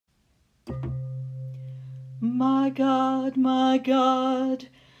My God,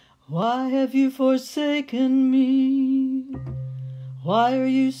 why have you forsaken me? Why are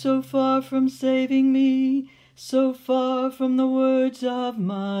you so far from saving me, so far from the words of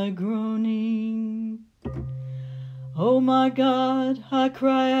my groaning? Oh my God, I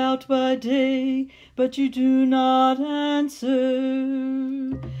cry out by day, but you do not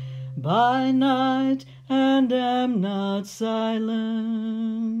answer, by night, and am not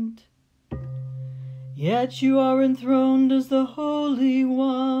silent. Yet you are enthroned as the Holy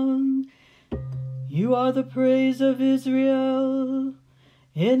One. You are the praise of Israel.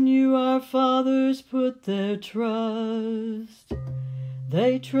 In you our fathers put their trust.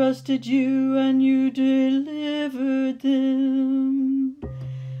 They trusted you and you delivered them.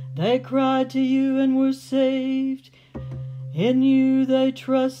 They cried to you and were saved. In you they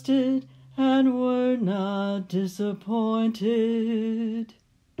trusted and were not disappointed.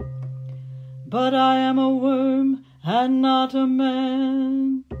 But I am a worm and not a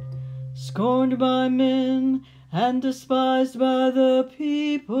man, scorned by men and despised by the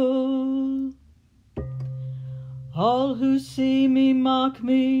people. All who see me mock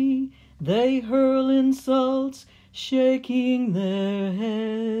me, they hurl insults, shaking their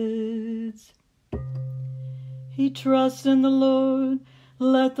heads. He trusts in the Lord,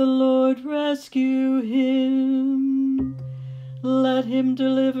 let the Lord rescue him. Let him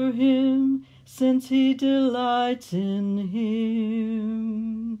deliver him, since he delights in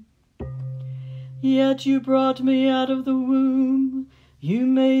him. Yet you brought me out of the womb, you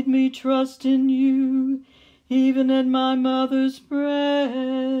made me trust in you, even in my mother's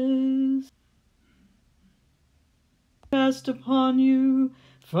breast. Cast upon you,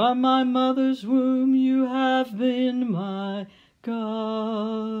 from my mother's womb you have been my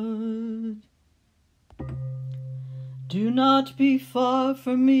God. Do not be far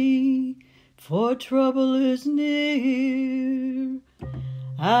from me, for trouble is near,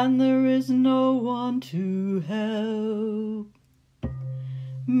 and there is no one to help.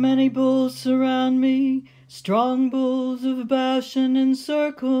 Many bulls surround me, strong bulls of Bashan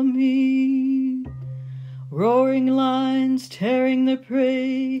encircle me. Roaring lions, tearing their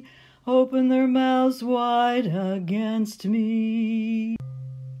prey, open their mouths wide against me.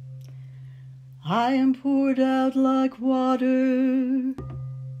 I am poured out like water.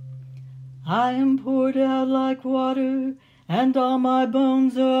 I am poured out like water, and all my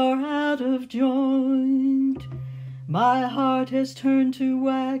bones are out of joint. My heart has turned to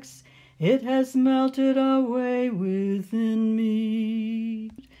wax, it has melted away within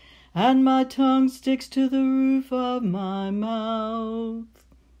me, and my tongue sticks to the roof of my mouth.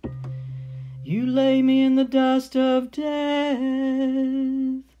 You lay me in the dust of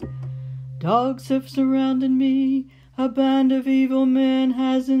death. Dogs have surrounded me, a band of evil men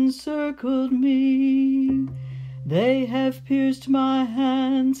has encircled me. They have pierced my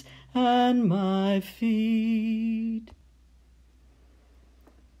hands and my feet.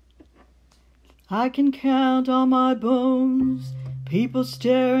 I can count all my bones. People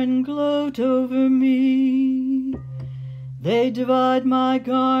stare and gloat over me. They divide my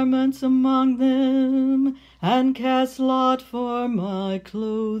garments among them and cast lot for my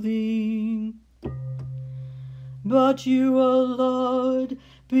clothing. But you, O Lord,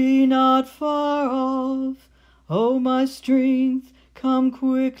 be not far off. O my strength, come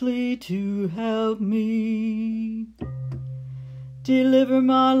quickly to help me. Deliver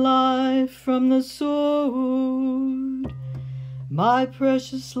my life from the sword, my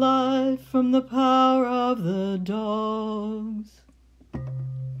precious life from the power of the dogs.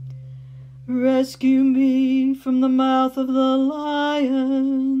 Rescue me from the mouth of the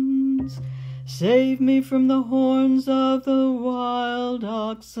lions. Save me from the horns of the wild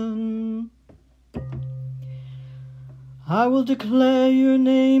oxen. I will declare your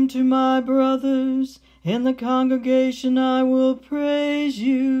name to my brothers. In the congregation I will praise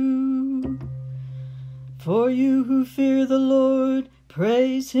you. For you who fear the Lord,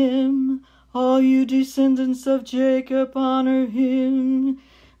 praise him. All you descendants of Jacob, honor him.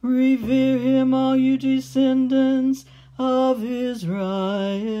 Revere him, all you descendants of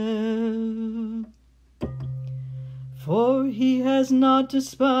Israel. For he has not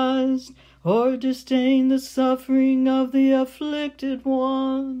despised or disdained the suffering of the afflicted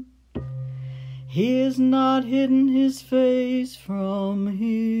one. He has not hidden his face from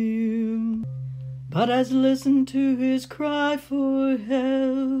him, but has listened to his cry for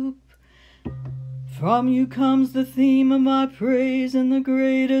help. From you comes the theme of my praise in the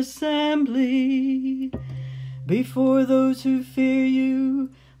great assembly. Before those who fear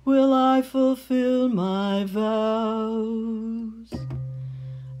you will I fulfill my vows.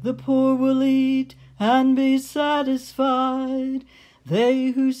 The poor will eat and be satisfied.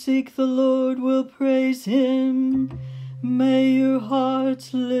 They who seek the Lord will praise him. May your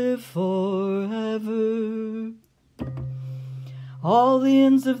hearts live forever. All the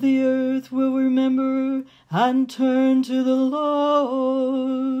ends of the earth will remember and turn to the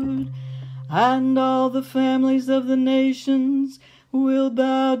Lord, and all the families of the nations will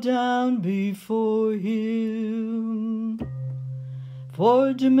bow down before him.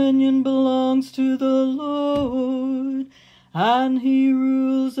 For dominion belongs to the Lord, and he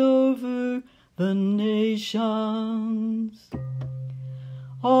rules over the nations.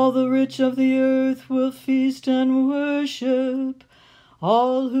 All the rich of the earth will feast and worship.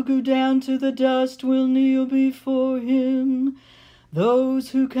 All who go down to the dust will kneel before him. Those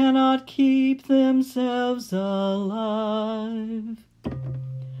who cannot keep themselves alive.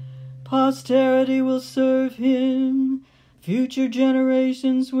 Posterity will serve him. Future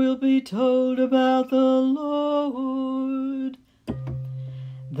generations will be told about the Lord.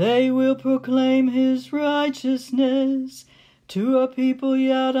 They will proclaim his righteousness to a people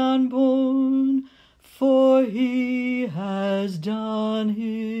yet unborn, for he has done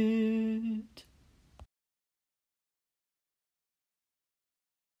his